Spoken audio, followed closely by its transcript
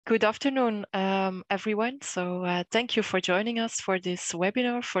Good afternoon, everyone. Thank you for joining us for this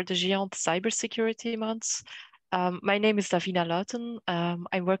webinar for the GÉANT Cybersecurity Month. My name is Davina Luyten.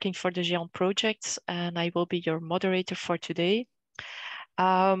 I'm working for the GÉANT project and I will be your moderator for today.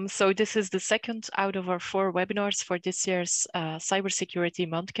 So this is the second out of our 4 webinars for this year's Cybersecurity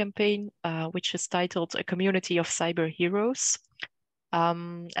Month campaign, which is titled A Community of Cyber Heroes.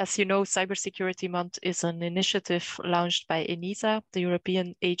 As you know, Cybersecurity Month is an initiative launched by ENISA, the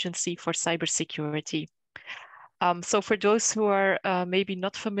European Agency for Cybersecurity. So for those who are maybe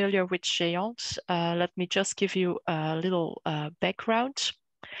not familiar with GÉANT, let me just give you a little background.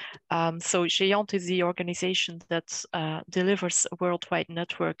 So GÉANT is the organization that delivers a worldwide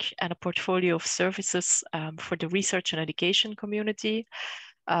network and a portfolio of services for the research and education community.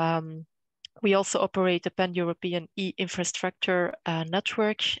 We also operate a pan-European e-infrastructure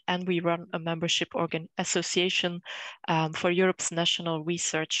network, and we run a membership association for Europe's national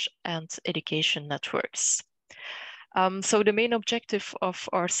research and education networks. So the main objective of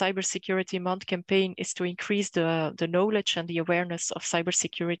our Cybersecurity Month campaign is to increase the knowledge and the awareness of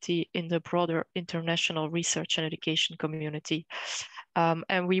cybersecurity in the broader international research and education community.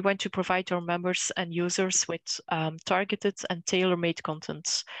 And we want to provide our members and users with targeted and tailor-made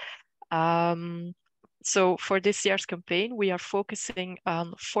content. So for this year's campaign, we are focusing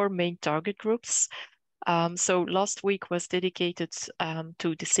on 4 main target groups. So last week was dedicated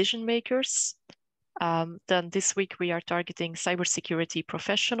to decision makers. Then this week we are targeting cybersecurity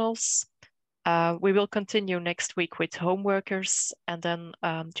professionals. We will continue next week with home workers, and then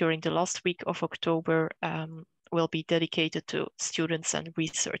during the last week of October will be dedicated to students and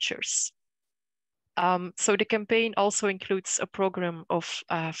researchers. So the campaign also includes a program of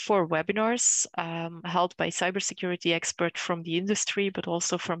 4 webinars held by cybersecurity experts from the industry, but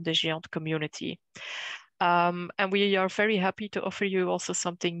also from the GÉANT community. And we are very happy to offer you also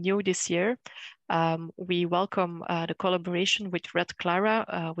something new this year. We welcome the collaboration with Red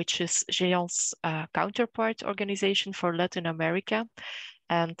Clara, which is GÉANT's counterpart organization for Latin America.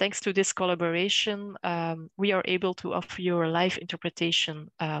 And thanks to this collaboration, we are able to offer you a live interpretation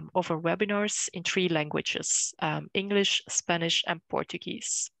of our webinars in 3 languages, English, Spanish, and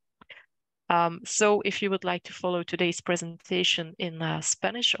Portuguese. So if you would like to follow today's presentation in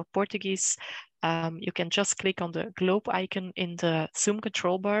Spanish or Portuguese, you can just click on the globe icon in the Zoom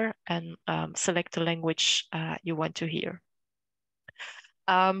control bar and select the language you want to hear.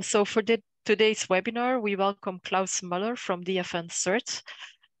 So for today's webinar, we welcome Klaus Möller from DFN-CERT.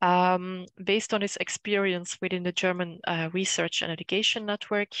 Based on his experience within the German Research and Education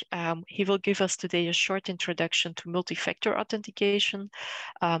Network, he will give us today a short introduction to multi-factor authentication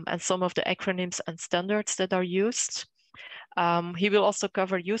and some of the acronyms and standards that are used. He will also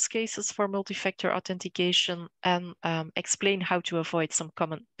cover use cases for multi-factor authentication and explain how to avoid some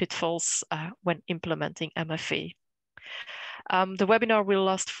common pitfalls when implementing MFA. The webinar will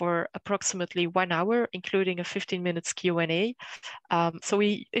last for approximately 1 hour, including a 15-minute Q&A. So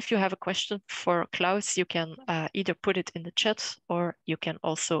if you have a question for Klaus, you can either put it in the chat or you can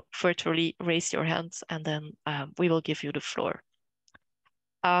also virtually raise your hand and then we will give you the floor.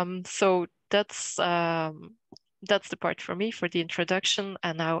 So that's the part for me for the introduction.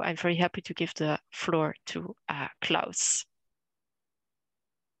 And now I'm very happy to give the floor to Klaus.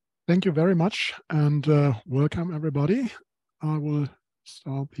 Thank you very much and welcome everybody. I will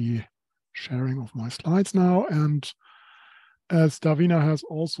start the sharing of my slides now. And as Davina has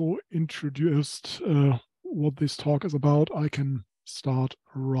also introduced what this talk is about, I can start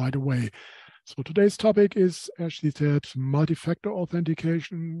right away. So today's topic is, as she said, multi-factor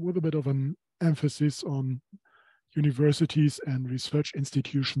authentication with a bit of an emphasis on universities and research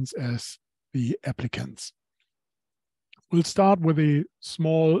institutions as the applicants. We'll start with a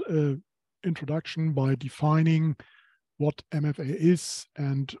small introduction by defining what MFA is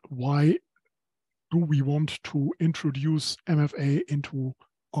and why do we want to introduce MFA into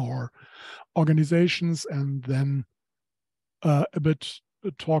our organizations, and then a bit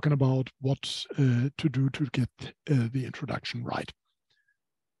talking about what to do to get the introduction right.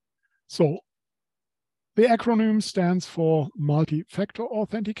 So the acronym stands for multi-factor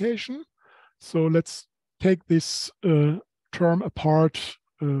authentication. So let's take this term apart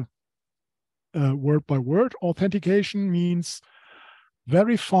word by word. Authentication means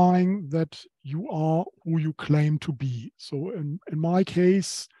verifying that you are who you claim to be. So in my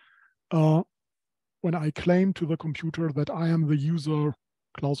case, when I claim to the computer that I am the user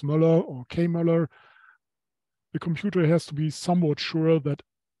Klaus Möller or K. Möller, the computer has to be somewhat sure that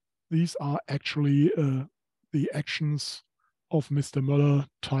these are actually the actions of Mr. Möller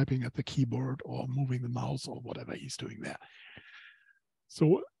typing at the keyboard or moving the mouse or whatever he's doing there.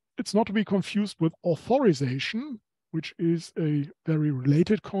 So it's not to be confused with authorization, which is a very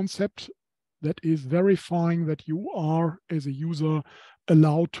related concept that is verifying that you are, as a user,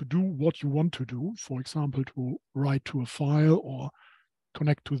 allowed to do what you want to do. For example, to write to a file or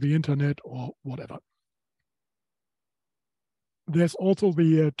connect to the internet or whatever. There's also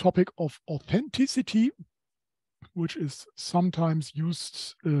the topic of authenticity, which is sometimes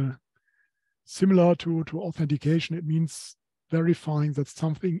used similar to authentication. It means verifying that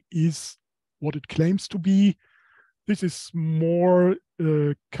something is what it claims to be. This is more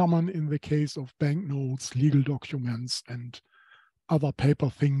common in the case of banknotes, legal documents, and other paper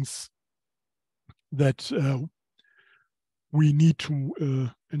things that we need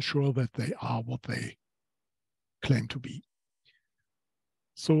to ensure that they are what they claim to be.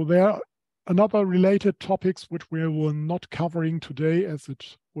 So there are another related topics which we will not covering today, as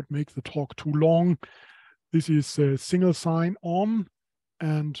it would make the talk too long. This is single sign-on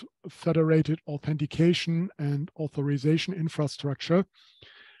and federated authentication and authorization infrastructure.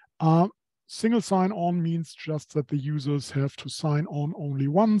 Single sign-on means just that the users have to sign on only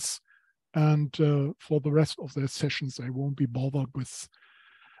once, and for the rest of their sessions, they won't be bothered with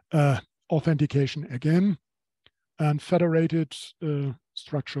authentication again. And federated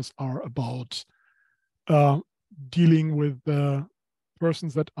structures are about dealing with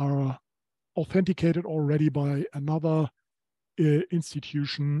persons that are authenticated already by another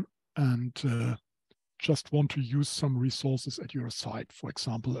institution and just want to use some resources at your site, for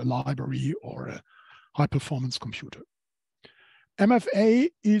example, a library or a high-performance computer. MFA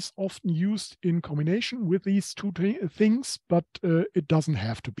is often used in combination with these two things, but it doesn't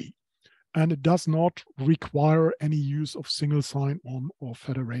have to be. And it does not require any use of single sign-on or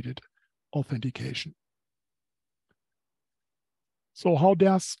federated authentication. So how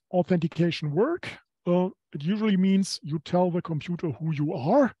does authentication work? It usually means you tell the computer who you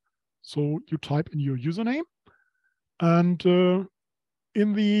are. So you type in your username. And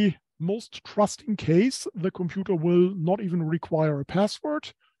in the most trusting case, the computer will not even require a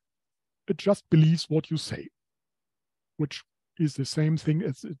password. It just believes what you say, which is the same thing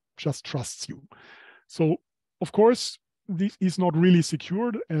as it just trusts you. So, of course, this is not really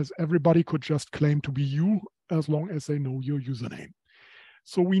secured, as everybody could just claim to be you as long as they know your username.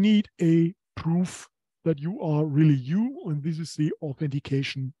 So we need a proof that you are really you, and this is the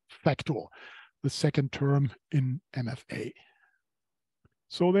authentication factor, the second term in MFA.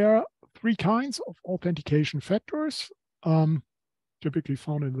 So there are three kinds of authentication factors, typically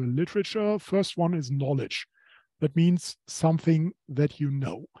found in the literature. First one is knowledge. That means something that you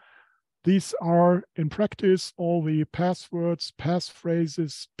know. These are, in practice, all the passwords,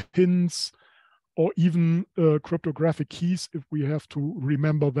 passphrases, pins, or even cryptographic keys if we have to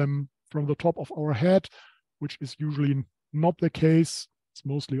remember them from the top of our head, which is usually not the case. It's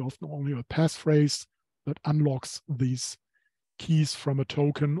mostly often only a passphrase that unlocks these keys from a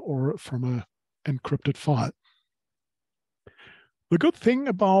token or from an encrypted file. The good thing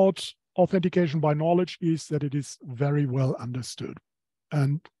about authentication by knowledge is that it is very well understood.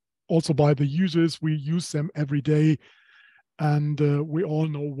 And also by the users, we use them every day. And we all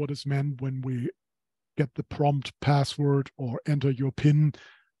know what is meant when we get the prompt password or enter your PIN,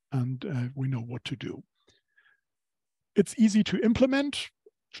 and we know what to do. It's easy to implement,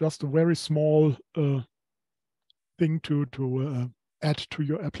 just a very small thing to add to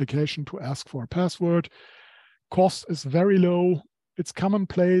your application to ask for a password. Cost is very low. It's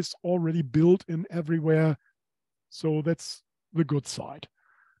commonplace, already built in everywhere. So that's the good side.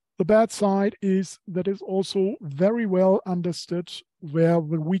 The bad side is that it's also very well understood where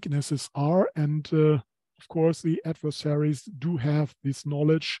the weaknesses are. And of course, the adversaries do have this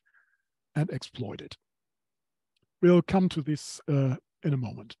knowledge and exploit it. We'll come to this in a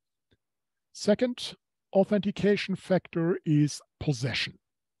moment. Second authentication factor is possession,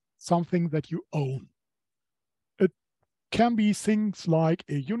 something that you own. It can be things like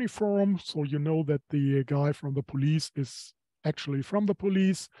a uniform, so you know that the guy from the police is actually from the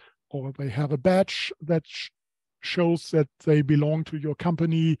police, or they have a badge that shows that they belong to your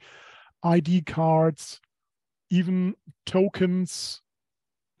company, ID cards, even tokens.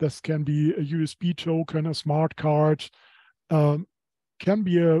 This can be a USB token, a smart card, can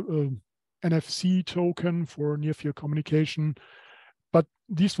be a NFC token for near-field communication. But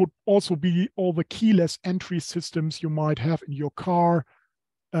these would also be all the keyless entry systems you might have in your car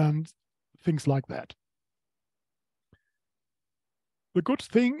and things like that. The good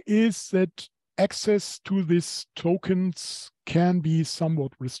thing is that access to these tokens can be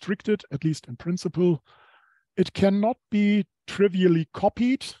somewhat restricted, at least in principle. It cannot be trivially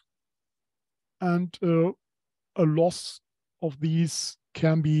copied, and a loss of these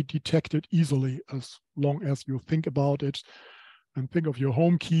can be detected easily as long as you think about it and think of your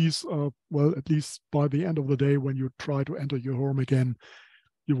home keys. Well, at least by the end of the day, when you try to enter your home again,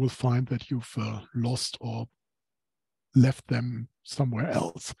 you will find that you've lost or left them somewhere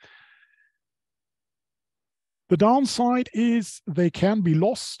else. The downside is they can be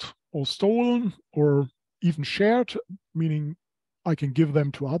lost or stolen or even shared, meaning I can give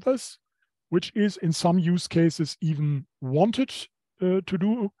them to others, which is in some use cases even wanted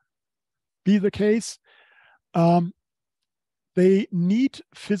to be the case. They need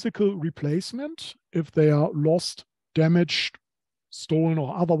physical replacement if they are lost, damaged, stolen,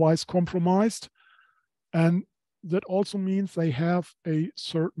 or otherwise compromised. And that also means they have a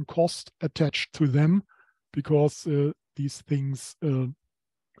certain cost attached to them, because these things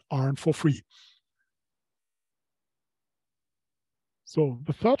aren't for free. So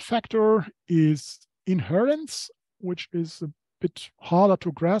the third factor is inherence, which is a bit harder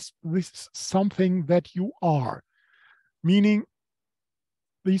to grasp. This is something that you are, meaning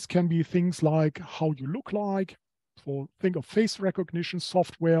these can be things like how you look like. So think of face recognition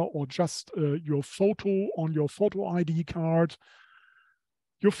software, or just your photo on your photo ID card,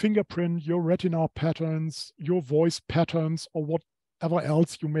 your fingerprint, your retina patterns, your voice patterns, or whatever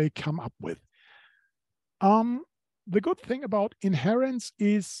else you may come up with. The good thing about inherence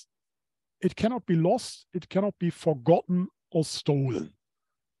is it cannot be lost, it cannot be forgotten or stolen.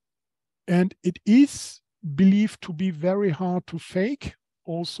 And it is believed to be very hard to fake.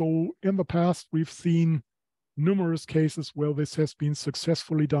 Also, in the past, we've seen numerous cases where this has been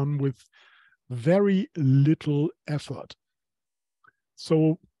successfully done with very little effort.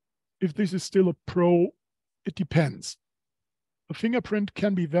 So if this is still a pro, it depends. A fingerprint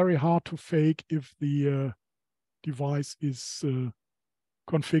can be very hard to fake if the device is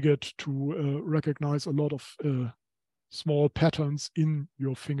configured to recognize a lot of small patterns in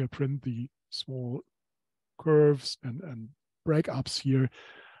your fingerprint, the small curves and breakups here.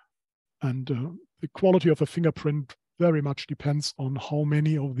 And the quality of a fingerprint very much depends on how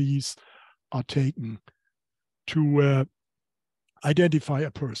many of these are taken to identify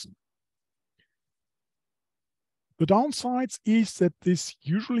a person. The downsides is that this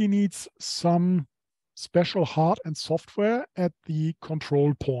usually needs some special hard and software at the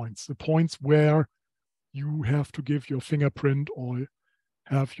control points, the points where you have to give your fingerprint or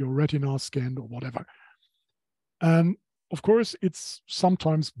have your retina scanned or whatever. And of course, it's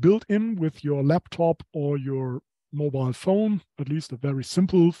sometimes built in with your laptop or your mobile phone, at least a very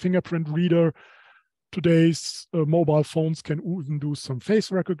simple fingerprint reader. Today's mobile phones can even do some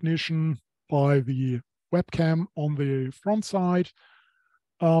face recognition by the webcam on the front side.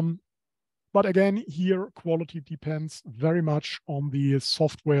 But again, here quality depends very much on the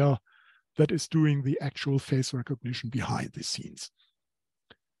software that is doing the actual face recognition behind the scenes.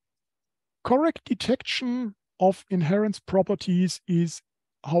 Correct detection of inherence properties is,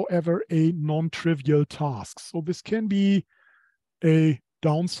 however, a non-trivial task. So this can be a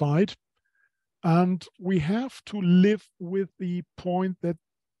downside, and we have to live with the point that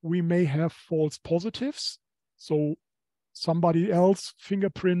we may have false positives. So somebody else's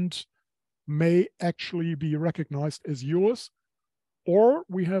fingerprint may actually be recognized as yours, or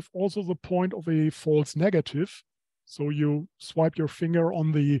we have also the point of a false negative. So you swipe your finger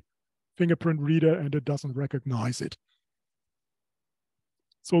on the fingerprint reader and it doesn't recognize it.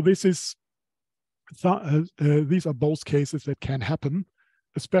 So this is these are both cases that can happen,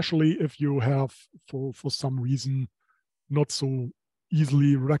 especially if you have, for some reason, not so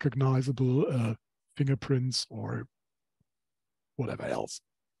easily recognizable fingerprints or whatever else.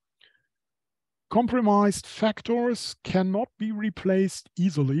 Compromised factors cannot be replaced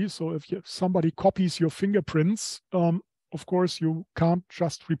easily. So if somebody copies your fingerprints, of course, you can't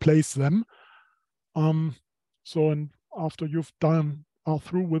just replace them. And after you've are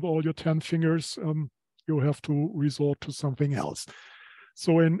through with all your 10 fingers, you have to resort to something else.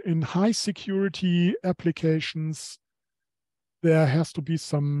 So in high security applications, there has to be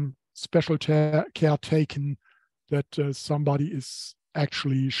some special care taken that somebody is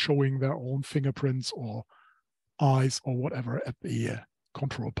actually showing their own fingerprints or eyes or whatever at the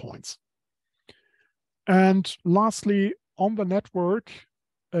control points. And lastly, on the network,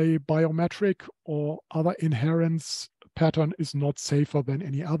 a biometric or other inherence pattern is not safer than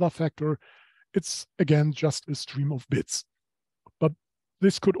any other factor. It's, again, just a stream of bits. But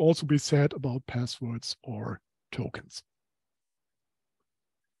this could also be said about passwords or tokens.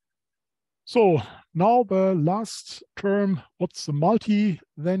 So now the last term, what's the multi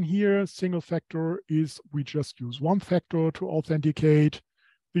then here? Single factor is we just use one factor to authenticate.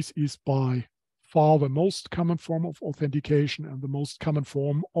 This is by far the most common form of authentication and the most common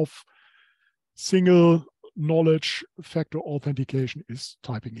form of single knowledge factor authentication is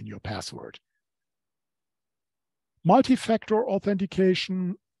typing in your password. Multi-factor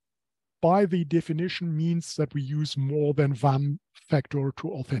authentication, by the definition, means that we use more than one factor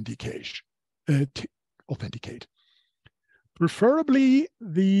to authenticate. Preferably,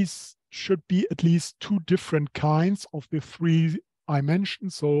 these should be at least two different kinds of the three I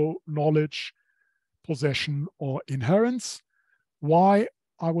mentioned, so knowledge, possession, or inherence. Why?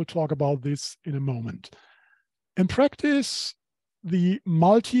 I will talk about this in a moment. In practice, the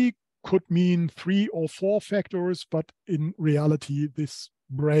multi could mean 3 or 4 factors, but in reality, this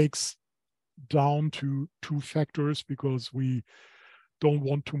breaks down to 2 factors because we don't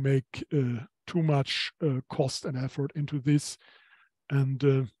want to make too much cost and effort into this.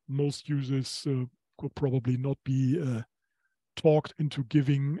 And most users could probably not be talked into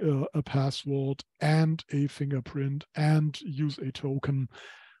giving a password and a fingerprint and use a token.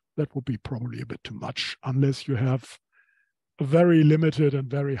 That would be probably a bit too much unless you have a very limited and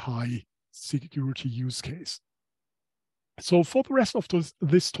very high security use case. So for the rest of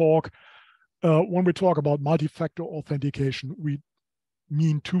this talk, when we talk about multi-factor authentication, we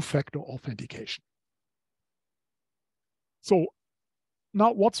mean 2-factor authentication. So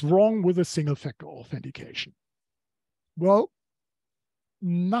now what's wrong with a single-factor authentication? Well,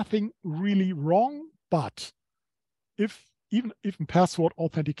 nothing really wrong, but even password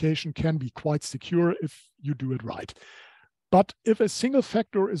authentication can be quite secure if you do it right. But if a single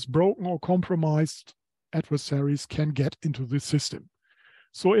factor is broken or compromised, adversaries can get into the system.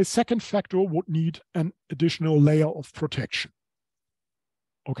 So a second factor would need an additional layer of protection.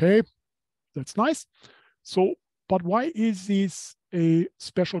 Okay, that's nice. So, but why is this a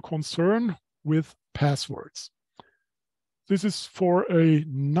special concern with passwords? This is for a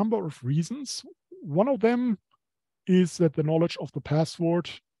number of reasons. One of them is that the knowledge of the password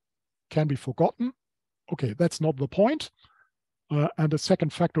can be forgotten. Okay, that's not the point. And a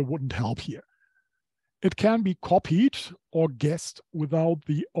second factor wouldn't help here. It can be copied or guessed without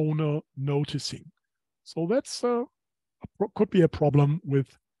the owner noticing. So that's could be a problem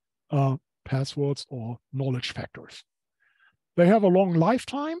with passwords or knowledge factors. They have a long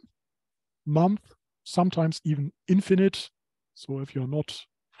lifetime, month, sometimes even infinite. So if you're not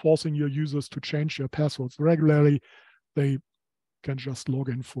forcing your users to change their passwords regularly, they can just log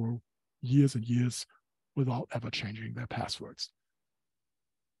in for years and years without ever changing their passwords.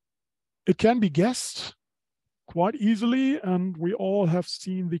 It can be guessed quite easily, and we all have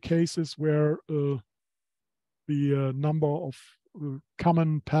seen the cases where the number of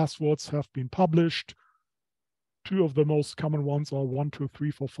common passwords have been published. 2 of the most common ones are 1, 2,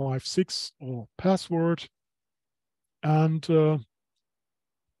 3, 4, 5, 6 or password. And the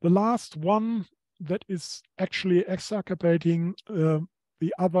last one that is actually exacerbating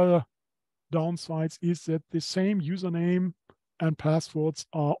the other downsides is that the same username and passwords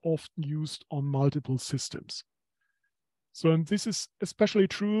are often used on multiple systems. So, and this is especially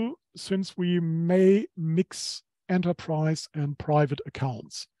true since we may mix enterprise and private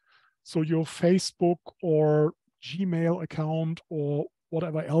accounts. So your Facebook or Gmail account or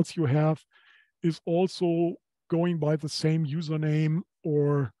whatever else you have is also going by the same username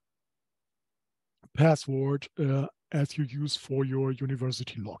or password as you use for your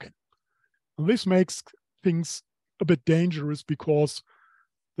university login. And this makes things a bit dangerous because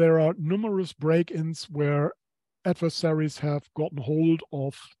there are numerous break-ins where adversaries have gotten hold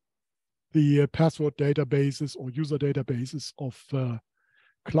of the password databases or user databases of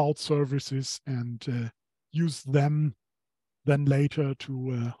cloud services and use them then later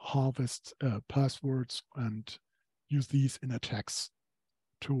to harvest passwords and use these in attacks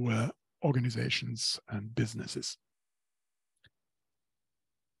to organizations and businesses.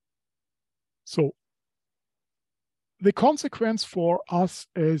 So the consequence for us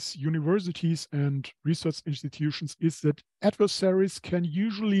as universities and research institutions is that adversaries can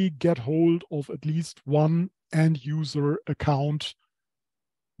usually get hold of at least one end user account,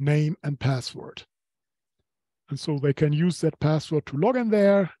 name, and password. And so they can use that password to log in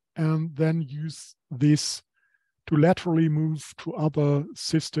there and then use this to laterally move to other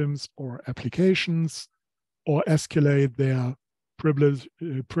systems or applications or escalate their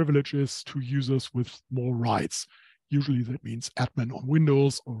privileges to users with more rights. Usually that means admin on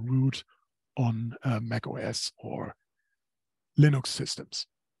Windows or root on Mac OS or Linux systems.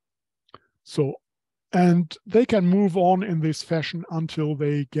 So, and they can move on in this fashion until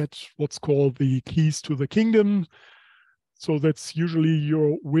they get what's called the keys to the kingdom. So that's usually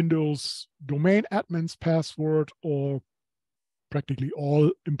your Windows domain admin's password or practically all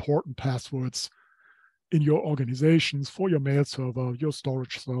important passwords in your organizations for your mail server, your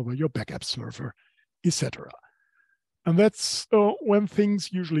storage server, your backup server, etc. And that's when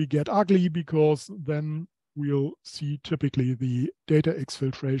things usually get ugly, because then we'll see typically the data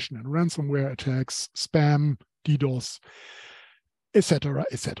exfiltration and ransomware attacks, spam, DDoS, etc.,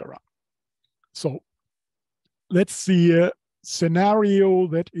 etc. So let's see a scenario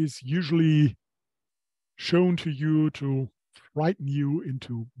that is usually shown to you to frighten you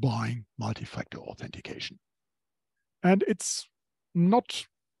into buying multi-factor authentication. And it's not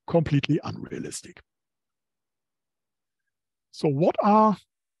completely unrealistic. So what are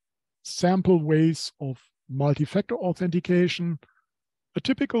sample ways of multi-factor authentication? A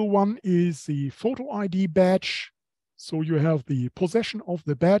typical one is the photo ID badge. So you have the possession of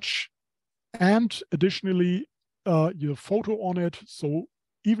the badge and additionally your photo on it. So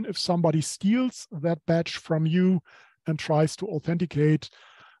even if somebody steals that badge from you and tries to authenticate,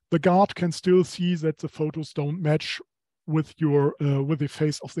 the guard can still see that the photos don't match with your with the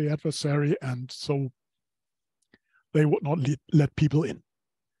face of the adversary, and so they would not let people in.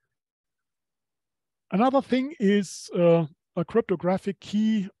 Another thing is a cryptographic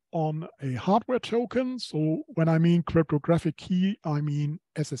key on a hardware token. So when I mean cryptographic key, I mean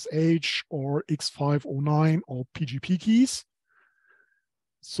SSH or X509 or PGP keys.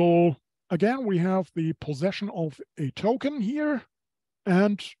 So again, we have the possession of a token here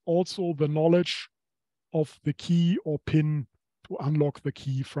and also the knowledge of the key or PIN to unlock the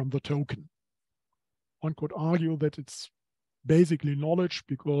key from the token. One could argue that it's basically knowledge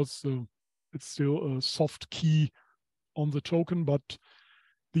because it's still a soft key on the token, but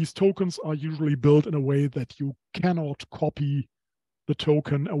these tokens are usually built in a way that you cannot copy the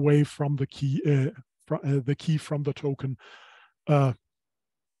token away from the key from the token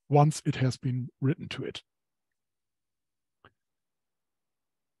once it has been written to it.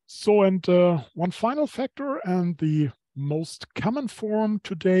 So, and one final factor, and the most common form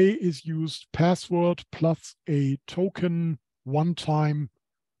today, is used password plus a token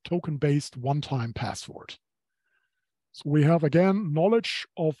token-based one-time password. So we have again knowledge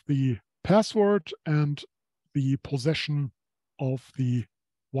of the password and the possession of the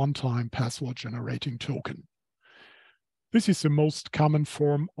one-time password generating token. This is the most common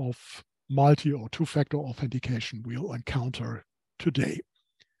form of multi or two-factor authentication we'll encounter today.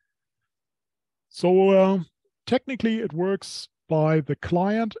 So technically it works by the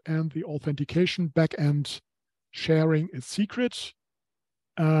client and the authentication backend sharing a secret.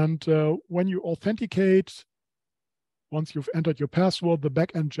 And when you authenticate, once you've entered your password, the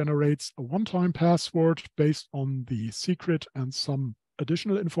backend generates a one-time password based on the secret and some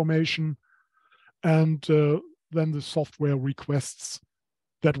additional information. And then the software requests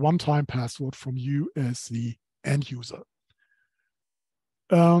that one-time password from you as the end user.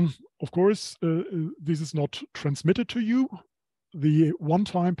 Of course, this is not transmitted to you. The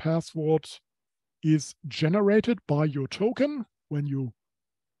one-time password is generated by your token when you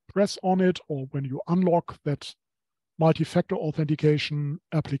press on it or when you unlock that multi-factor authentication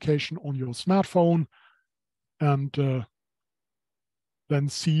application on your smartphone, and then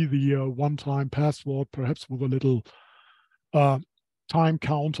see the one-time password, perhaps with a little time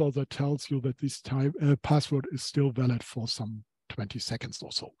counter that tells you that this password is still valid for some 20 seconds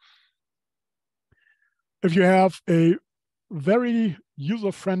or so. If you have a very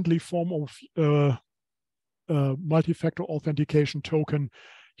user-friendly form of multi-factor authentication token,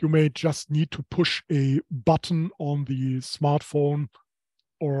 you may just need to push a button on the smartphone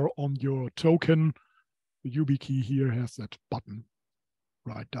or on your token. The YubiKey here has that button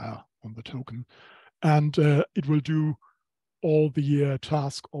right there on the token. And it will do all the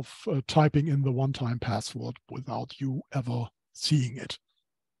task of typing in the one-time password without you ever seeing it.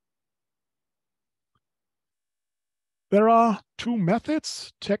 There are two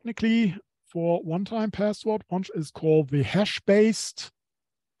methods technically for one-time password. One is called the hash-based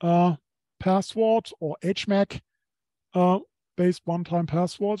password or HMAC based one-time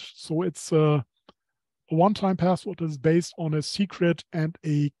password. So it's a one-time password that is based on a secret and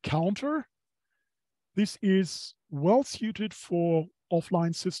a counter. This is well suited for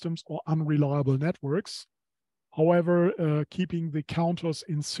offline systems or unreliable networks. However, keeping the counters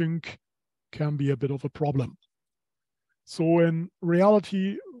in sync can be a bit of a problem. So in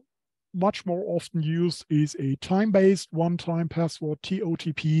reality, much more often used is a time-based one-time password,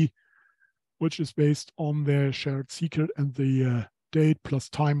 TOTP, which is based on the shared secret and the date plus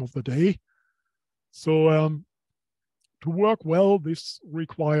time of the day. So to work well, this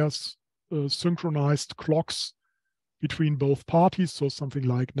requires synchronized clocks between both parties. So something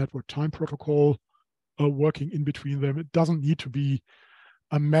like network time protocol working in between them. It doesn't need to be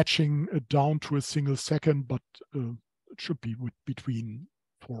matching down to a single second, but it should be between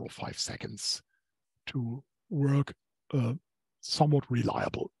 4 or 5 seconds to work somewhat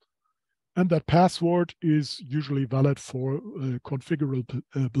reliable. And that password is usually valid for a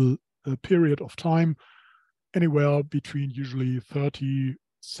configurable period of time, anywhere between usually 30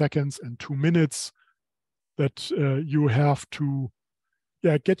 seconds and 2 minutes, that you have to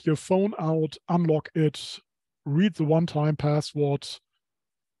get your phone out, unlock it, read the one-time password,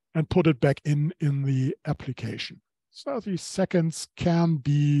 and put it back in the application. 30 seconds can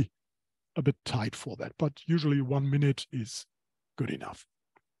be a bit tight for that, but usually 1 minute is good enough.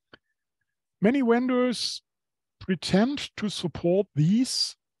 Many vendors pretend to support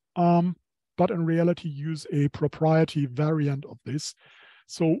these, but in reality use a proprietary variant of this.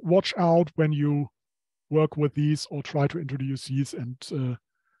 So watch out when you work with these or try to introduce these, and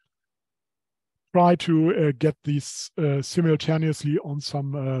try to get these simultaneously on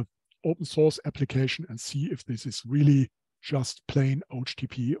some open source application and see if this is really just plain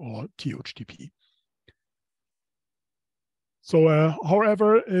HTTP or THTP. So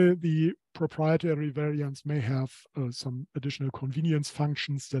however, the proprietary variants may have some additional convenience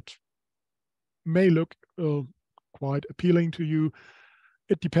functions that may look quite appealing to you.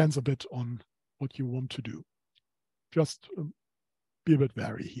 It depends a bit on what you want to do. Just be a bit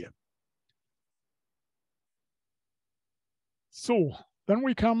wary here. So then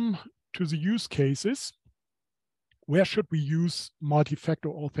we come to the use cases. Where should we use multi-factor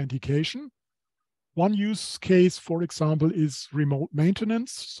authentication? One use case, for example, is remote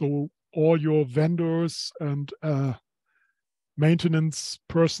maintenance. So all your vendors and maintenance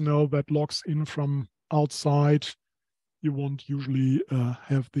personnel that logs in from outside, you won't usually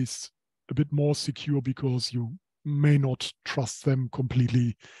have this a bit more secure because you may not trust them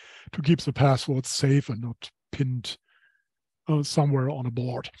completely to keep the passwords safe and not pinned somewhere on a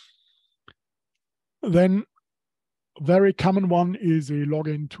board. Then a very common one is a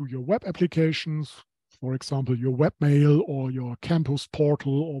login to your web applications, for example, your webmail or your campus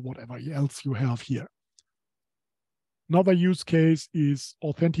portal or whatever else you have here. Another use case is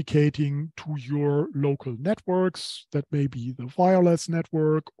authenticating to your local networks. That may be the wireless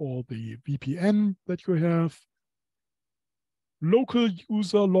network or the VPN that you have. Local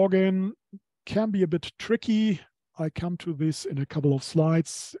user login can be a bit tricky. I come to this in a couple of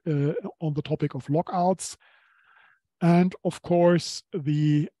slides on the topic of logouts. And of course,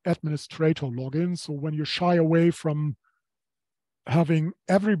 the administrator login. So when you shy away from having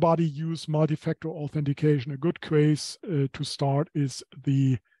everybody use multi-factor authentication, a good case to start is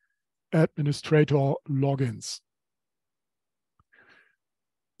the administrator logins.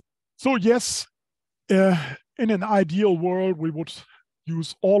 So yes, in an ideal world, we would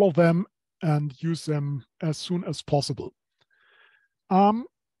use all of them and use them as soon as possible.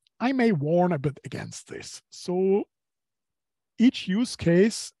 I may warn a bit against this. So each use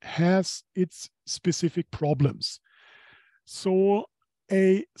case has its specific problems. So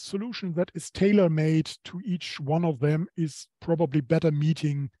a solution that is tailor-made to each one of them is probably better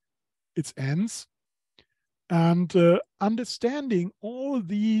meeting its ends. And understanding all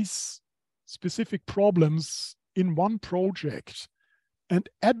these specific problems in one project and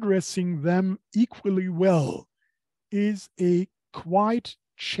addressing them equally well is a quite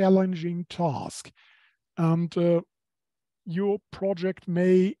challenging task. And your project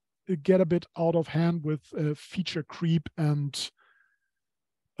may get a bit out of hand with feature creep and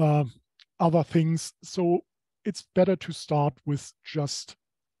other things. So it's better to start with just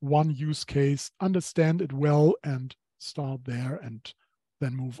one use case, understand it well, and start there and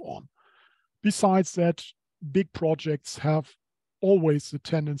then move on. Besides that, big projects have always the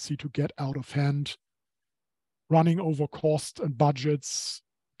tendency to get out of hand, running over costs and budgets,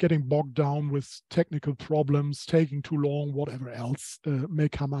 getting bogged down with technical problems, taking too long, whatever else may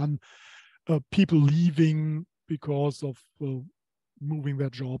come on, people leaving because of moving their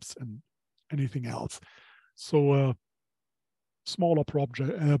jobs and anything else. So smaller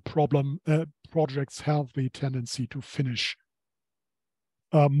projects have the tendency to finish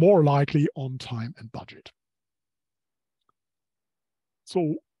more likely on time and budget.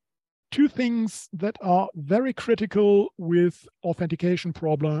 So two things that are very critical with authentication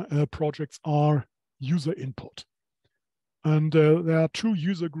projects are user input. And there are two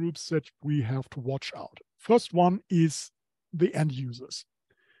user groups that we have to watch out. First one is the end users.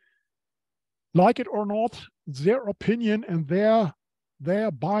 Like it or not, their opinion and their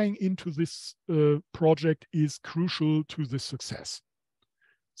buying into this project is crucial to the success.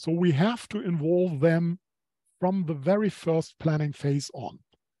 So we have to involve them from the very first planning phase on.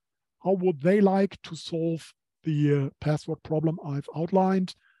 How would they like to solve the password problem I've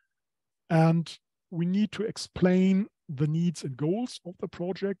outlined. And we need to explain the needs and goals of the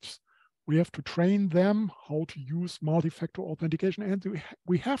project. We have to train them how to use multi-factor authentication, and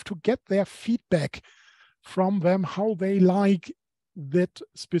we have to get their feedback from them, how they like that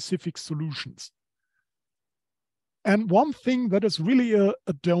specific solutions. And one thing that is really a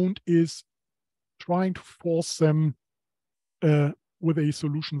don't is trying to force them with a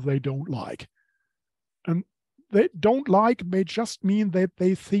solution they don't like. And they don't like may just mean that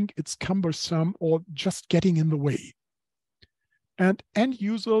they think it's cumbersome or just getting in the way. And end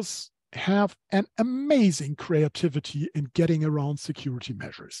users have an amazing creativity in getting around security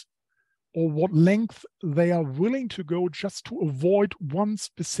measures, or what length they are willing to go just to avoid one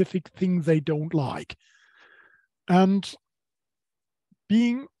specific thing they don't like. And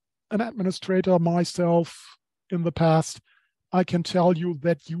being an administrator myself in the past, I can tell you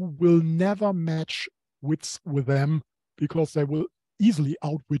that you will never match wits with them, because they will easily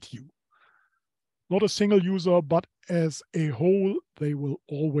outwit you. Not a single user, but as a whole, they will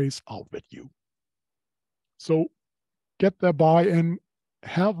always outwit you. So get their buy-in,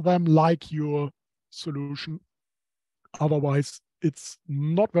 have them like your solution. Otherwise, it's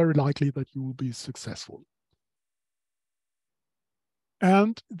not very likely that you will be successful.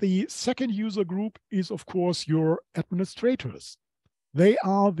 And the second user group is, of course, your administrators. They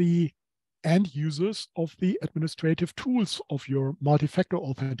are the end users of the administrative tools of your multi-factor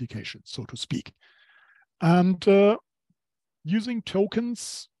authentication, so to speak. And using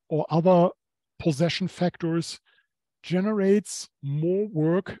tokens or other possession factors generates more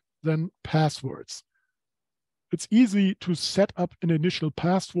work than passwords. It's easy to set up an initial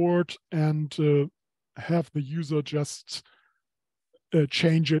password and have the user just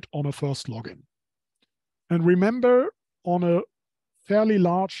change it on a first login. And remember, on a fairly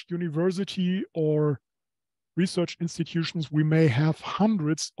large university or research institutions, we may have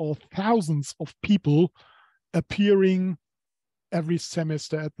hundreds or thousands of people appearing every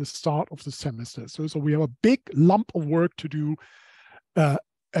semester at the start of the semester. So we have a big lump of work to do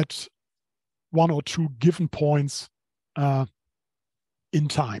at one or two given points in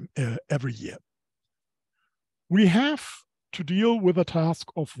time every year. We have to deal with the task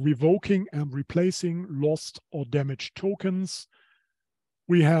of revoking and replacing lost or damaged tokens.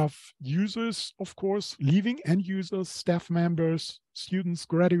 We have users, of course, leaving, end users, staff members, students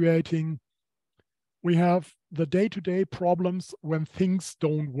graduating. We have the day-to-day problems when things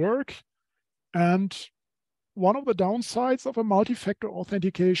don't work. And one of the downsides of a multi-factor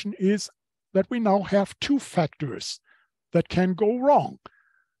authentication is that we now have two factors that can go wrong.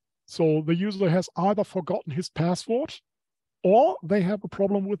 So the user has either forgotten his password, or they have a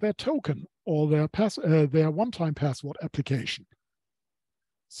problem with their token or their one-time password application.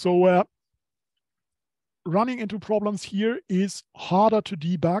 So running into problems here is harder to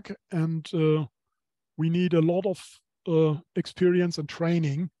debug, and we need a lot of experience and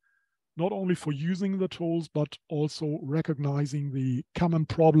training, not only for using the tools, but also recognizing the common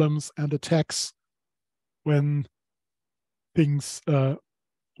problems and attacks when things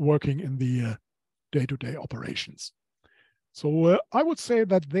working in the day-to-day operations. So I would say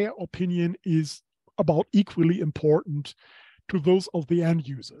that their opinion is about equally important to those of the end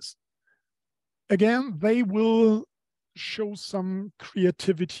users. Again, they will show some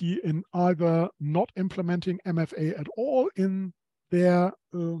creativity in either not implementing MFA at all in their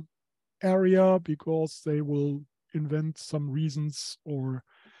area, because they will invent some reasons or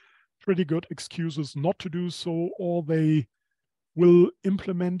pretty good excuses not to do so, or they will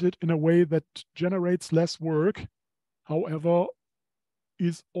implement it in a way that generates less work, however,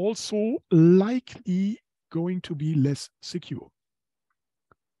 is also likely going to be less secure.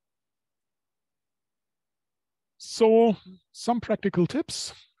 So some practical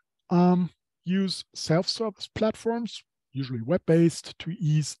tips. Use self-service platforms, usually web-based, to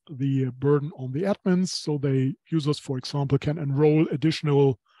ease the burden on the admins. So the users, for example, can enroll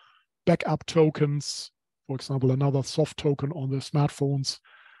additional backup tokens, for example, another soft token on their smartphones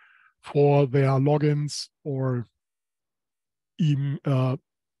for their logins, or even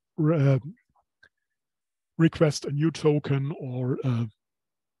request a new token or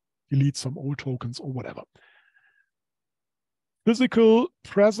delete some old tokens or whatever. Physical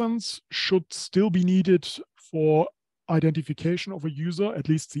presence should still be needed for identification of a user, at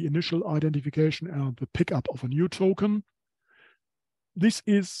least the initial identification and the pickup of a new token. This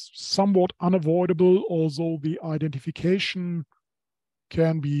is somewhat unavoidable, although the identification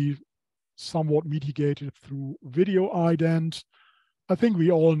can be somewhat mitigated through video ident. I think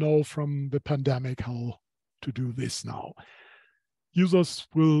we all know from the pandemic how to do this now. Users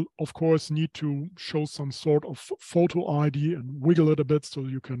will, of course, need to show some sort of photo ID and wiggle it a bit so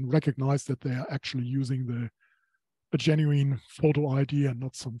you can recognize that they are actually using a genuine photo ID and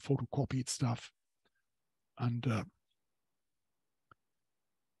not some photocopied stuff. And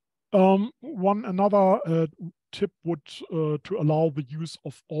another tip would to allow the use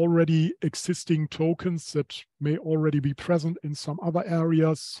of already existing tokens that may already be present in some other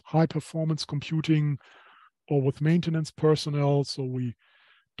areas, high performance computing, or with maintenance personnel, so we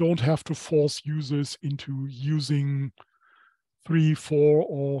don't have to force users into using 3, 4,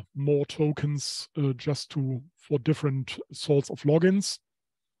 or more tokens just for different sorts of logins.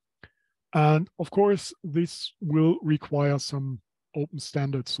 And of course, this will require some open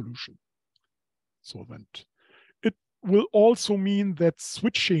standard solution. So that it will also mean that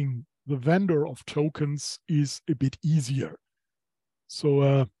switching the vendor of tokens is a bit easier.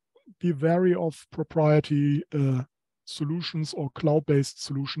 So be wary of proprietary solutions or cloud-based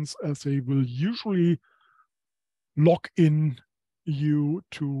solutions, as they will usually lock in you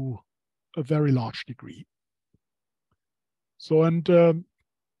to a very large degree. So, and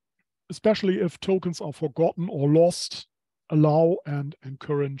especially if tokens are forgotten or lost, allow and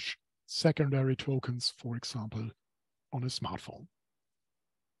encourage secondary tokens, for example, on a smartphone.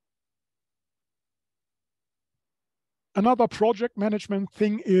 Another project management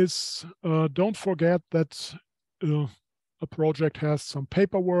thing is don't forget that a project has some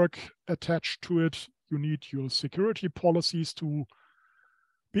paperwork attached to it. You need your security policies to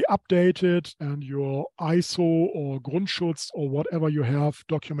be updated, and your ISO or Grundschutz or whatever you have,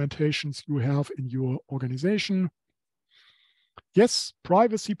 documentations you have in your organization. Yes,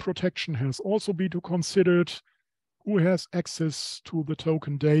 privacy protection has also been considered. Who has access to the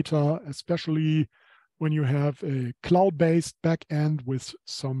token data, especially when you have a cloud-based backend with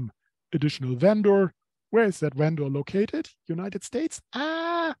some additional vendor? Where is that vendor located? United States?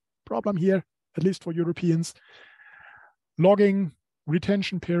 Problem here, at least for Europeans. Logging,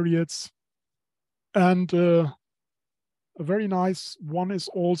 retention periods, and a very nice one is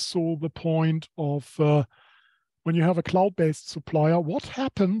also the point of when you have a cloud-based supplier, what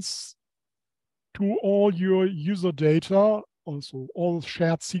happens to all your user data, also all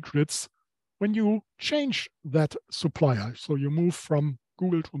shared secrets, when you change that supplier? So you move from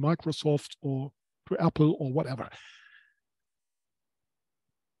Google to Microsoft or to Apple or whatever.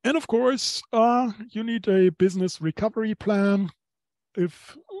 And of course, you need a business recovery plan.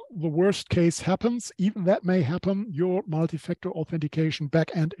 If the worst case happens, even that may happen, your multi-factor authentication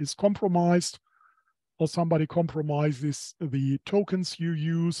backend is compromised, or somebody compromises the tokens you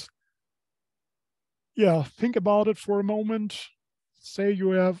use. Yeah, think about it for a moment. Say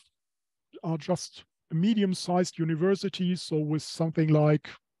you are just a medium-sized university, so with something like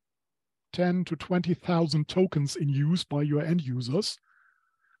 10 to 20,000 tokens in use by your end users,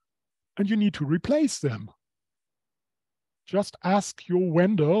 and you need to replace them. Just ask your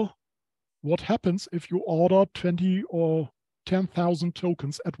vendor what happens if you order 20 or 10,000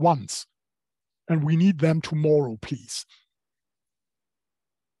 tokens at once, and we need them tomorrow, please.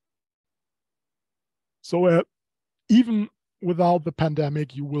 So even without the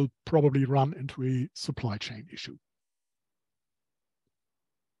pandemic, you will probably run into a supply chain issue.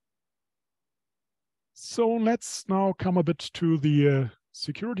 So let's now come a bit to the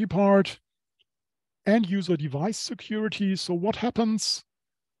security part. End user device security. So what happens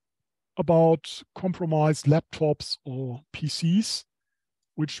about compromised laptops or PCs,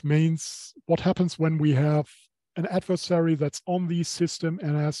 which means what happens when we have an adversary that's on the system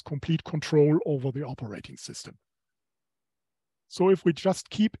and has complete control over the operating system. So if we just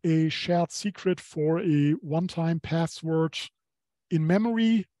keep a shared secret for a one-time password in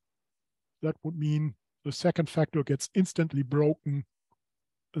memory, that would mean the second factor gets instantly broken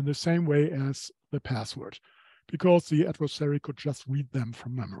in the same way as the password, because the adversary could just read them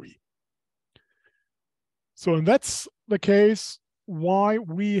from memory. So, and that's the case why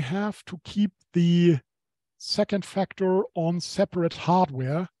we have to keep the second factor on separate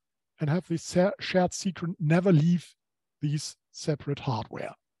hardware and have this shared secret never leave these separate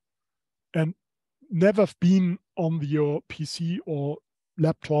hardware and never been on your PC or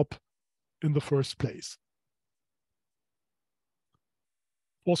laptop in the first place.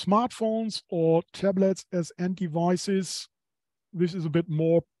 For smartphones or tablets as end devices, this is a bit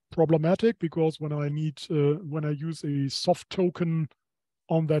more problematic, because when I use a soft token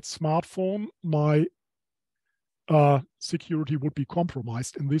on that smartphone, my security would be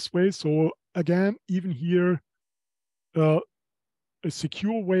compromised in this way. So again, even here, a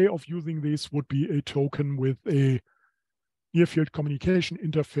secure way of using this would be a token with a near-field communication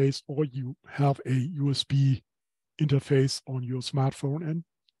interface, or you have a USB interface on your smartphone, and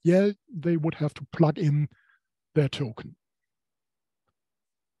yeah, they would have to plug in their token.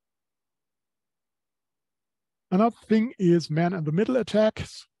 Another thing is man-in-the-middle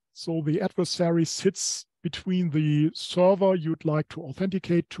attacks. So the adversary sits between the server you'd like to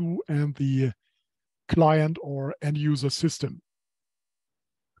authenticate to and the client or end-user system.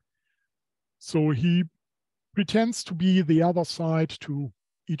 So he pretends to be the other side to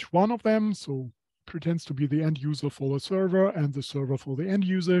each one of them. So pretends to be the end user for the server and the server for the end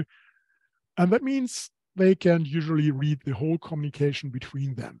user. And that means they can usually read the whole communication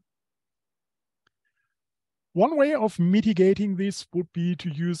between them. One way of mitigating this would be to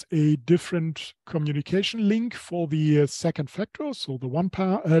use a different communication link for the second factor, so the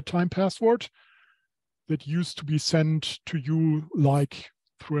one-time password that used to be sent to you like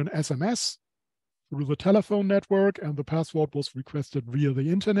through an SMS, through the telephone network, and the password was requested via the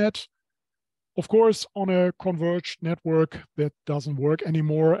internet. Of course, on a converged network, that doesn't work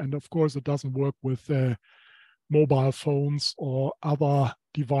anymore. And of course, it doesn't work with mobile phones or other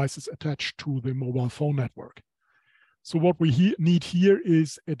devices attached to the mobile phone network. So what we need here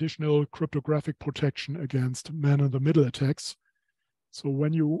is additional cryptographic protection against man-in-the-middle attacks. So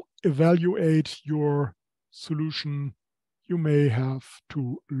when you evaluate your solution, you may have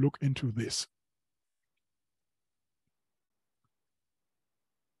to look into this.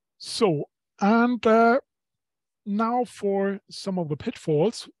 So, and now for some of the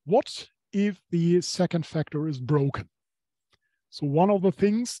pitfalls. What if the second factor is broken? So one of the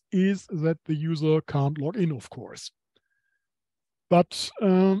things is that the user can't log in, of course. But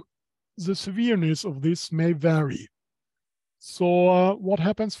the severeness of this may vary. So what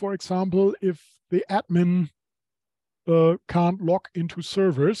happens, for example, if the admin can't log into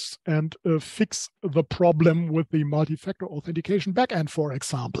servers and fix the problem with the multi-factor authentication backend, for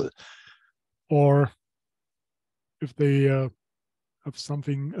example, or if they have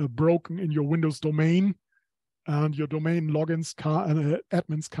something broken in your Windows domain and your domain logins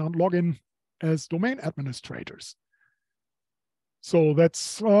admins can't log in as domain administrators. So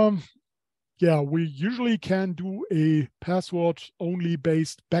that's, yeah, we usually can do a password-only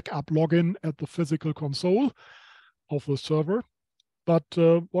based backup login at the physical console of the server. But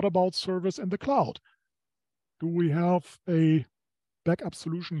what about servers in the cloud? Do we have a backup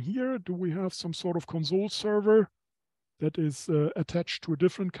solution here? Do we have some sort of console server that is attached to a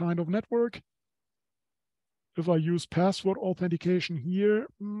different kind of network? If I use password authentication here,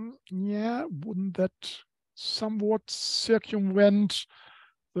 yeah, wouldn't that somewhat circumvent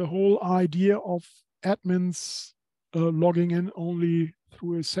the whole idea of admins logging in only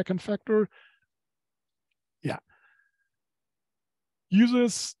through a second factor? Yeah.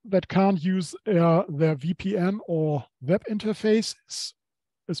 Users that can't use their VPN or web interfaces,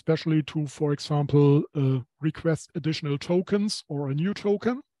 especially to, for example, request additional tokens or a new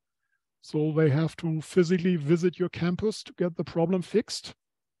token. So they have to physically visit your campus to get the problem fixed.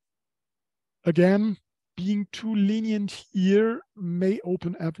 Again, being too lenient here may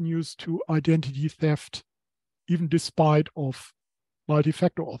open avenues to identity theft, even despite of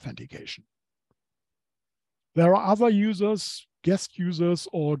multi-factor authentication. There are other users, guest users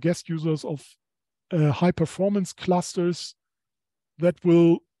of high-performance clusters that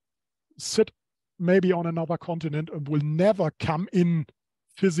will sit maybe on another continent and will never come in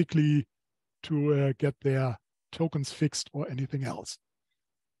physically to get their tokens fixed or anything else.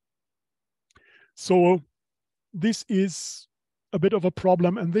 So this is a bit of a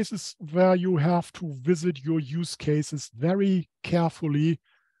problem, and this is where you have to visit your use cases very carefully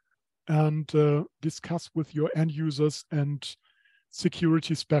and discuss with your end users and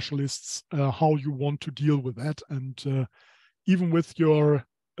security specialists how you want to deal with that, and even with your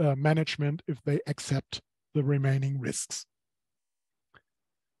management if they accept the remaining risks.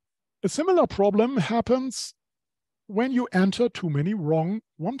 A similar problem happens when you enter too many wrong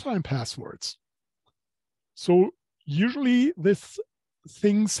one-time passwords. So usually these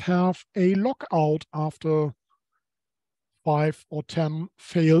things have a lockout after 5 or 10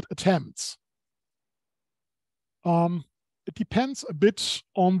 failed attempts. It depends a bit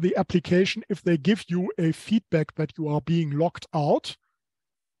on the application if they give you a feedback that you are being locked out.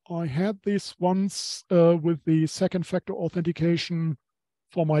 I had this once with the second factor authentication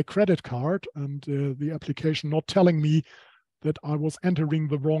for my credit card, and the application not telling me that I was entering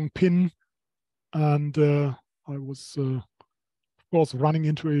the wrong PIN, and I was of course running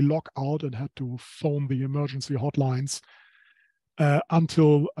into a lockout and had to phone the emergency hotlines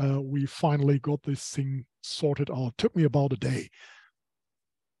until we finally got this thing sorted out. It took me about a day.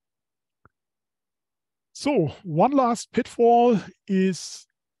 So one last pitfall is,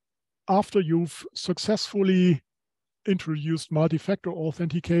 after you've successfully introduced multi-factor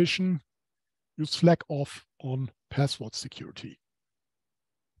authentication, you slack off on password security.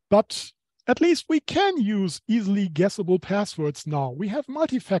 But at least we can use easily guessable passwords now. We have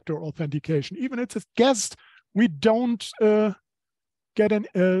multi-factor authentication. Even if it's guessed, we don't get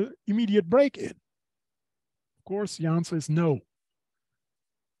an immediate break-in. Of course, the answer is no,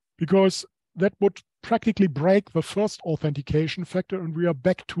 because that would practically break the first authentication factor, and we are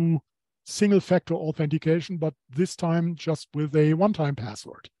back to single-factor authentication, but this time just with a one-time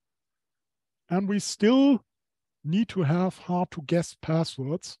password. And we still need to have hard-to-guess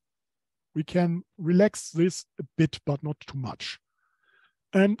passwords. We can relax this a bit, but not too much.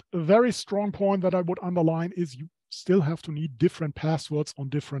 And a very strong point that I would underline is you still have to need different passwords on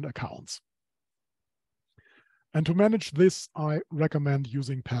different accounts. And to manage this, I recommend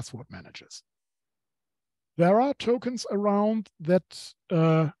using password managers. There are tokens around that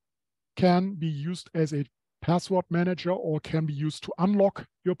can be used as a password manager or can be used to unlock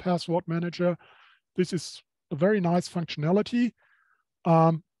your password manager. This is a very nice functionality.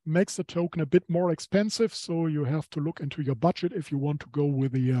 Makes the token a bit more expensive, so you have to look into your budget if you want to go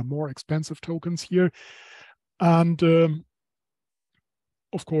with the more expensive tokens here. And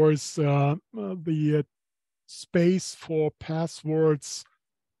of course, the space for passwords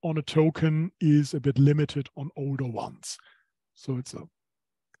on a token is a bit limited on older ones. So it's a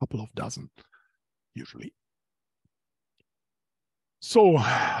couple of dozen usually. So,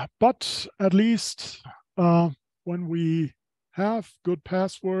 but at least when we have good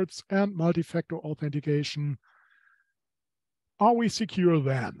passwords and multi-factor authentication, are we secure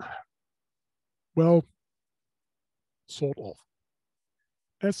then? Well, sort of.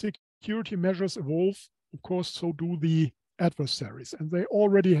 As security measures evolve, of course, so do the adversaries. And they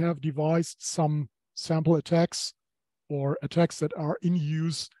already have devised some sample attacks or attacks that are in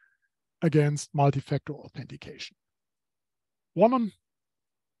use against multi-factor authentication. One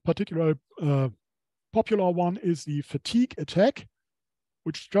particular popular one is the fatigue attack,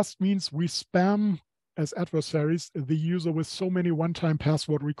 which just means we spam as adversaries the user with so many one-time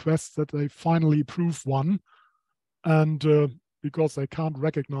password requests that they finally approve one. And because they can't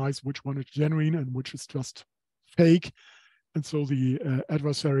recognize which one is genuine and which is just fake. And so the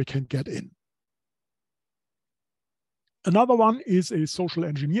adversary can get in. Another one is a social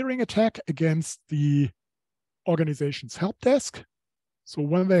engineering attack against the organization's help desk. So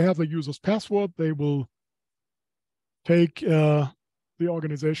when they have the user's password, they will take the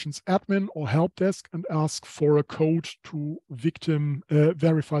organization's admin or help desk and ask for a code to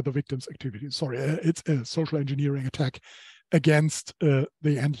verify the victim's activity. Sorry, it's a social engineering attack against the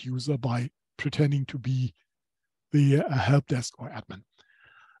end user by pretending to be the help desk or admin.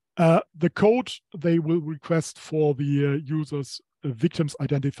 The code they will request for the user's victim's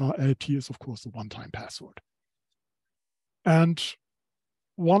identity is, of course, the one-time password. And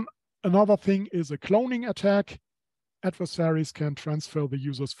another thing is a cloning attack. Adversaries can transfer the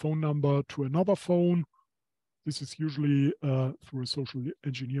user's phone number to another phone. This is usually through a social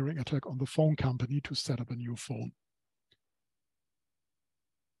engineering attack on the phone company to set up a new phone.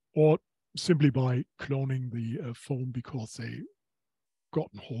 Or simply by cloning the phone because they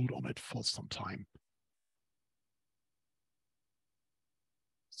gotten hold on it for some time.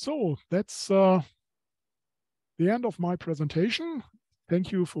 So that's the end of my presentation.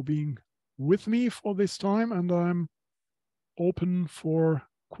 Thank you for being with me for this time, and I'm open for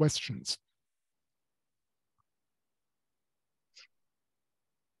questions.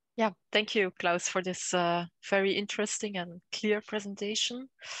 Yeah, thank you, Klaus, for this very interesting and clear presentation.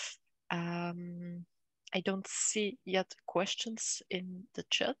 I don't see yet questions in the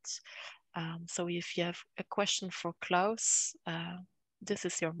chat. So if you have a question for Klaus, this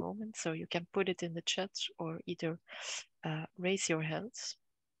is your moment. So you can put it in the chat or either raise your hands.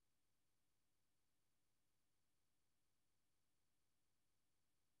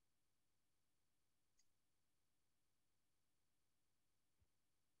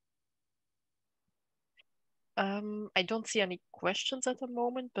 I don't see any questions at the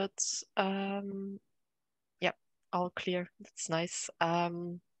moment, but yeah, all clear. That's nice.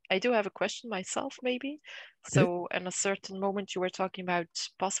 I do have a question myself, maybe. Okay. So in a certain moment, you were talking about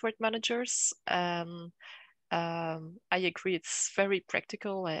password managers. I agree, it's very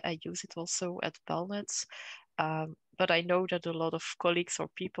practical. I use it also at Belnet. But I know that a lot of colleagues or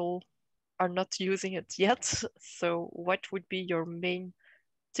people are not using it yet. So what would be your main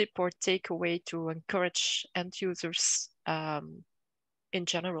tip or takeaway to encourage end users in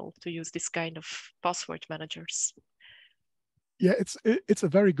general to use this kind of password managers? Yeah, it's a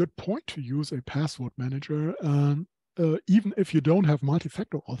very good point to use a password manager, even if you don't have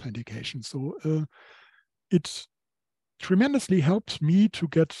multi-factor authentication. So it tremendously helped me to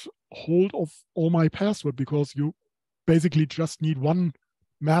get hold of all my password, because you basically just need one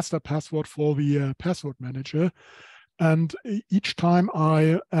master password for the password manager. And each time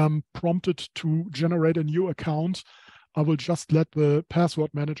I am prompted to generate a new account, I will just let the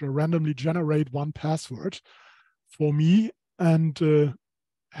password manager randomly generate one password for me and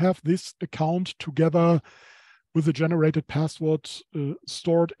have this account together with the generated password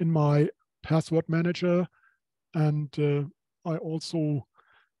stored in my password manager. And I also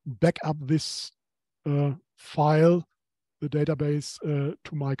back up this file, the database,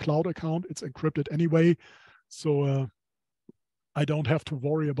 to my cloud account. It's encrypted anyway, so I don't have to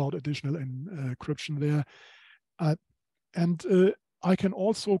worry about additional encryption there. And I can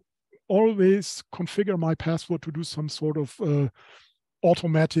also always configure my password to do some sort of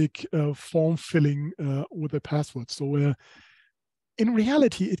automatic form filling with the password. So in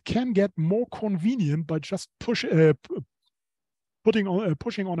reality, it can get more convenient by just pushing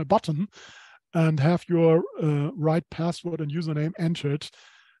on a button and have your right password and username entered,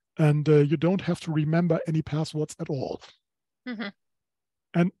 and you don't have to remember any passwords at all. Mm-hmm.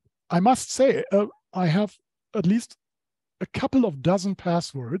 And I must say, I have at least a couple of dozen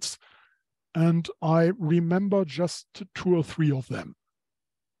passwords, and I remember just 2 or 3 of them.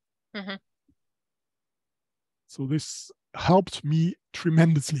 Mm-hmm. So this helped me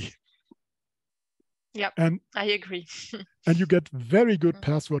tremendously. Yeah, and I agree. And you get very good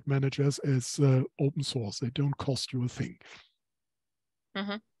password managers as open source. They don't cost you a thing.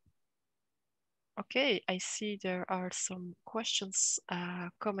 Mm-hmm. Okay, I see there are some questions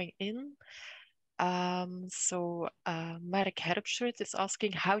coming in. Mark Herbschritt is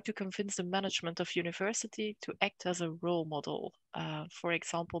asking how to convince the management of university to act as a role model, for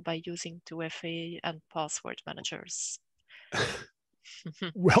example, by using 2FA and password managers.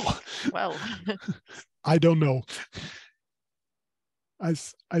 Well, I don't know.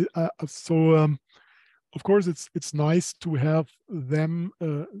 Of course, it's nice to have them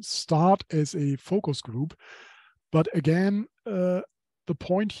start as a focus group, but again, the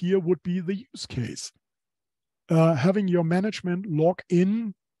point here would be the use case. Having your management log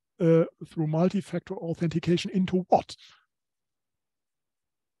in through multi-factor authentication into what?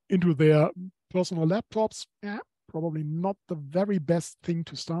 Into their personal laptops? Yeah, probably not the very best thing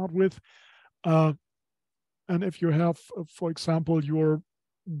to start with. And if you have, for example, your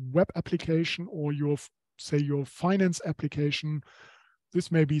web application or your finance application,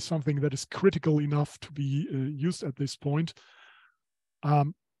 this may be something that is critical enough to be used at this point.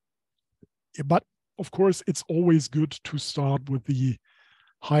 But of course, it's always good to start with the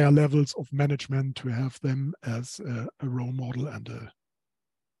higher levels of management to have them as a role model and a.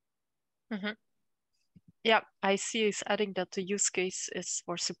 Mm-hmm. Yeah, I see is adding that the use case is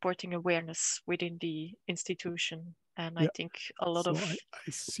for supporting awareness within the institution. And yeah. I think a lot of I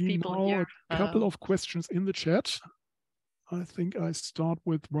see people now here, a couple of questions in the chat. I think I start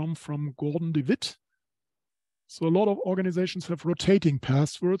with one from Gordon DeWitt. So a lot of organizations have rotating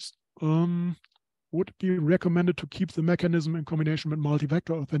passwords. Would it be recommended to keep the mechanism in combination with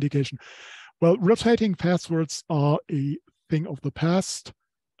multi-factor authentication? Well, rotating passwords are a thing of the past.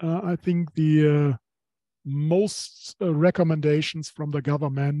 I think the most recommendations from the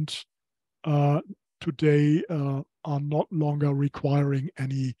government today are not longer requiring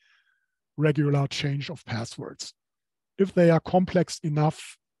any regular change of passwords. If they are complex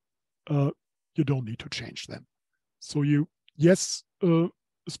enough, you don't need to change them. So yes,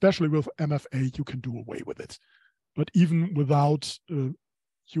 especially with MFA, you can do away with it. But even without,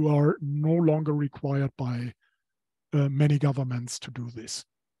 you are no longer required by many governments to do this.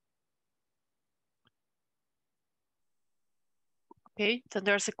 Okay, then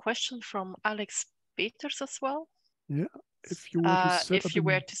there's a question from Alex Peters as well. Yeah, if you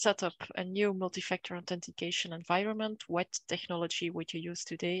were to set up a new multi-factor authentication environment, what technology would you use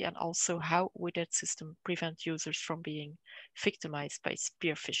today? And also, how would that system prevent users from being victimized by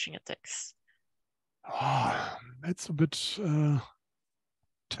spear phishing attacks? That's a bit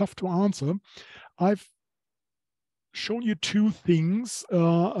tough to answer. I've shown you 2 things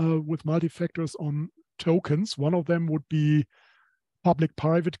with multi-factors on tokens. One of them would be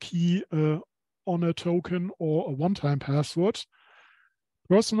public-private key on a token or a one-time password.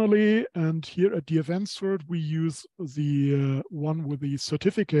 Personally, and here at DFN-CERT, we use the one with the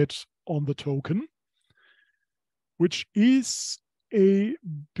certificate on the token, which is a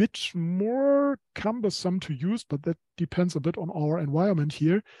bit more cumbersome to use, but that depends a bit on our environment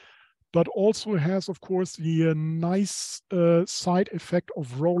here, but also has, of course, the nice side effect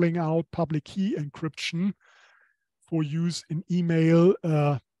of rolling out public key encryption for use in email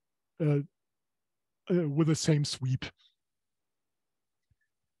with the same sweep.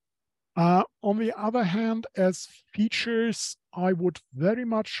 On the other hand, as features, I would very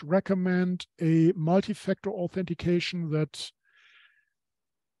much recommend a multi-factor authentication that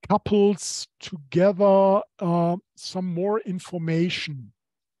couples together some more information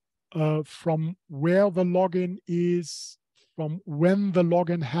from where the login is, from when the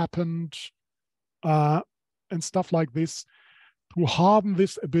login happened, and stuff like this, to harden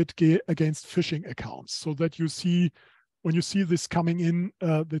this a bit against phishing accounts, so that you see, when you see this coming in,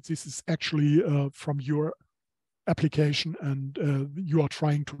 that this is actually from your application and you are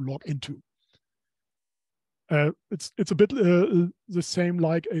trying to log into. It's a bit the same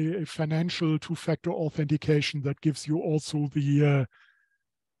like a financial two-factor authentication that gives you also the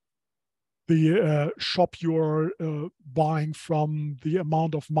shop you're buying from, the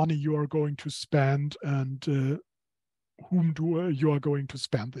amount of money you are going to spend, and whom you are going to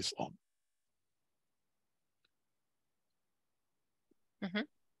spend this on. Mm-hmm.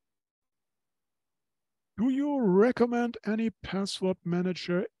 Do you recommend any password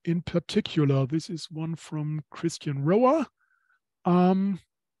manager in particular? This is one from Christian Rower.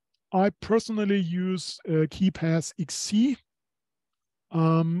 I personally use KeePass XC.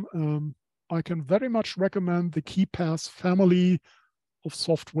 I can very much recommend the KeePass family of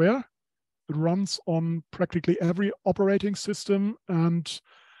software. It runs on practically every operating system, and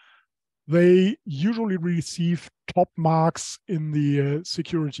they usually receive top marks in the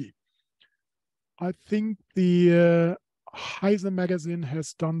security. I think the Heise magazine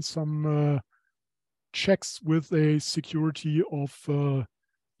has done some checks with a security of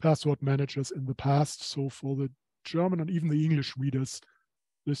password managers in the past. So for the German and even the English readers,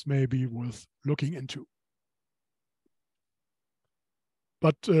 this may be worth looking into.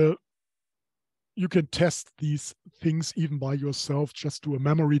 But you can test these things even by yourself. Just do a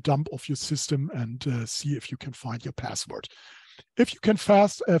memory dump of your system and see if you can find your password. If you can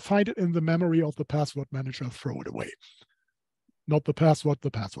find it in the memory of the password manager, throw it away. Not the password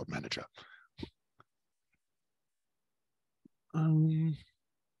manager.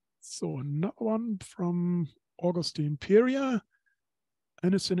 So another one from Augustine Peria.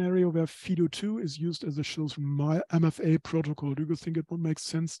 In a scenario where FIDO2 is used as a shield from my MFA protocol, do you think it would make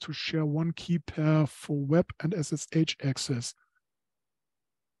sense to share one key pair for web and SSH access?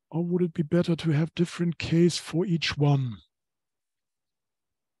 Or would it be better to have different keys for each one?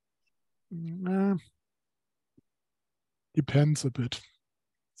 Depends a bit.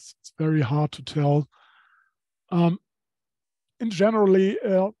 It's very hard to tell. In generally,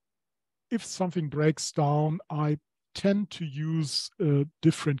 if something breaks down, I tend to use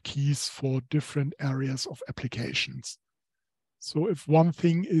different keys for different areas of applications. So if one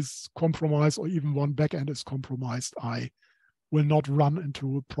thing is compromised or even one backend is compromised, I will not run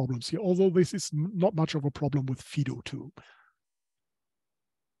into problems here, although this is not much of a problem with FIDO2.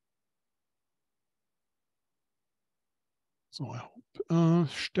 So I hope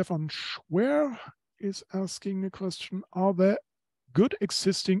Stefan Schwer is asking a question. Are there good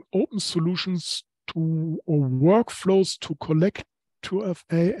existing open solutions to or workflows to collect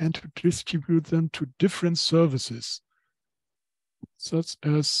 2FA and to distribute them to different services, such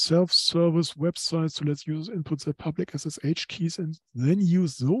as self-service websites to let users input their public SSH keys and then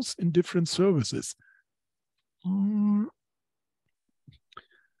use those in different services?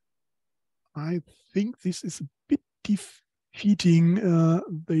 I think this is a bit defeating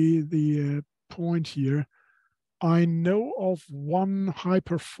the point here. I know of one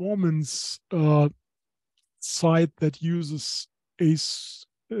high-performance site that uses a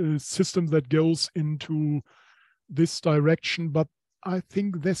system that goes into this direction, but I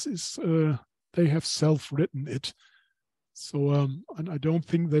think this is they have self-written it. So and I don't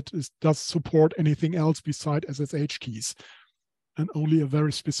think that it does support anything else beside SSH keys, and only a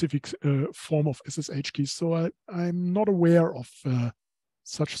very specific form of SSH keys. So I'm not aware of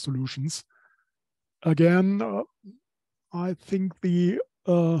such solutions. Again, I think the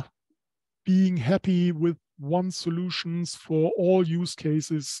being happy with one solutions for all use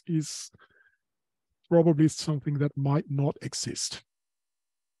cases is probably something that might not exist.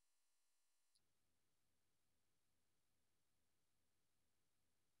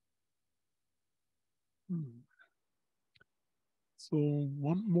 So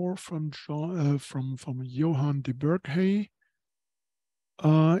one more from Johan de Berghey.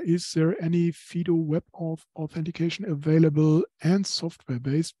 Is there any FIDO web authentication available and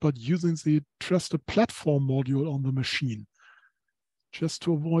software-based, but using the trusted platform module on the machine, just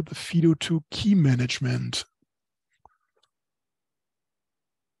to avoid the FIDO2 key management?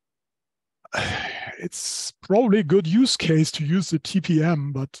 It's probably a good use case to use the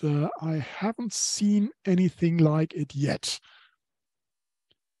TPM, but I haven't seen anything like it yet.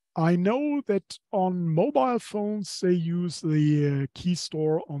 I know that on mobile phones, they use the key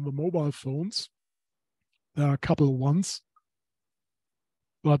store on the mobile phones. There are a couple of ones,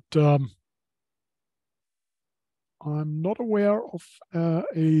 but I'm not aware of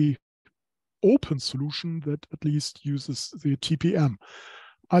a open solution that at least uses the TPM.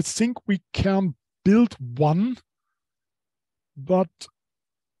 I think we can build one, but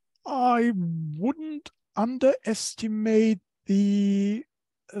I wouldn't underestimate the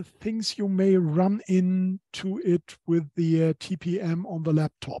things you may run into it with the TPM on the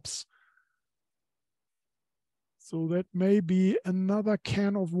laptops. So that may be another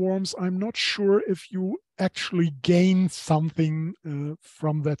can of worms. I'm not sure if you actually gain something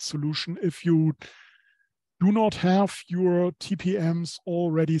from that solution if you do not have your TPMs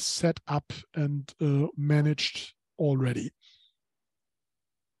already set up and managed already.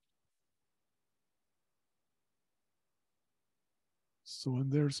 So,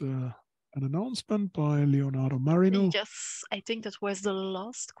 and there's an announcement by Leonardo Marino. Yes, I think that was the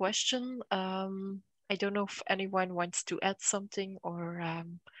last question. I don't know if anyone wants to add something or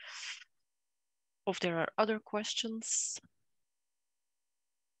if there are other questions.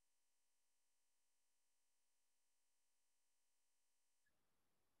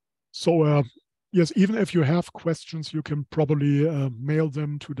 So yes, even if you have questions, you can probably mail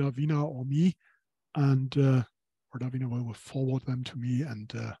them to Davina or me, and or Davina will forward them to me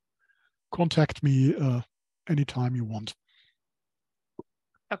and contact me anytime you want.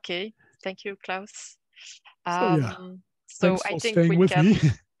 Okay, thank you, Klaus. So yeah, so thanks for I think staying we with can me.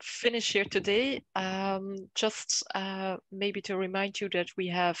 finish here today. Just maybe to remind you that we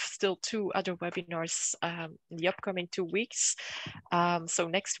have still 2 other webinars in the upcoming 2 weeks. So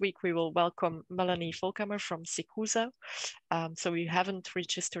next week we will welcome Melanie Volkamer from Sikusa. So you haven't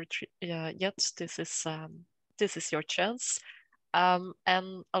registered yet. This is your chance.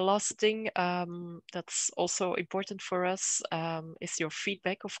 And a last thing that's also important for us is your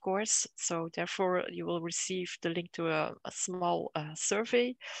feedback, of course. So therefore, you will receive the link to a small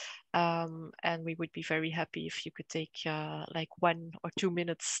survey. And we would be very happy if you could take like 1 or 2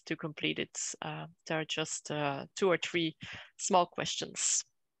 minutes to complete it. There are just 2 or 3 small questions.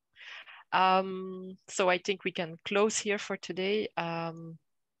 So I think we can close here for today.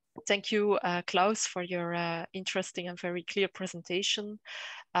 Thank you, Klaus, for your interesting and very clear presentation.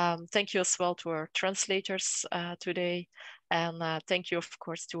 Thank you as well to our translators today. And thank you, of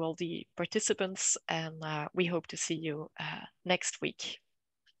course, to all the participants. And we hope to see you next week.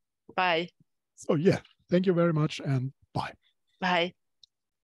 Bye. So yeah, thank you very much and bye. Bye.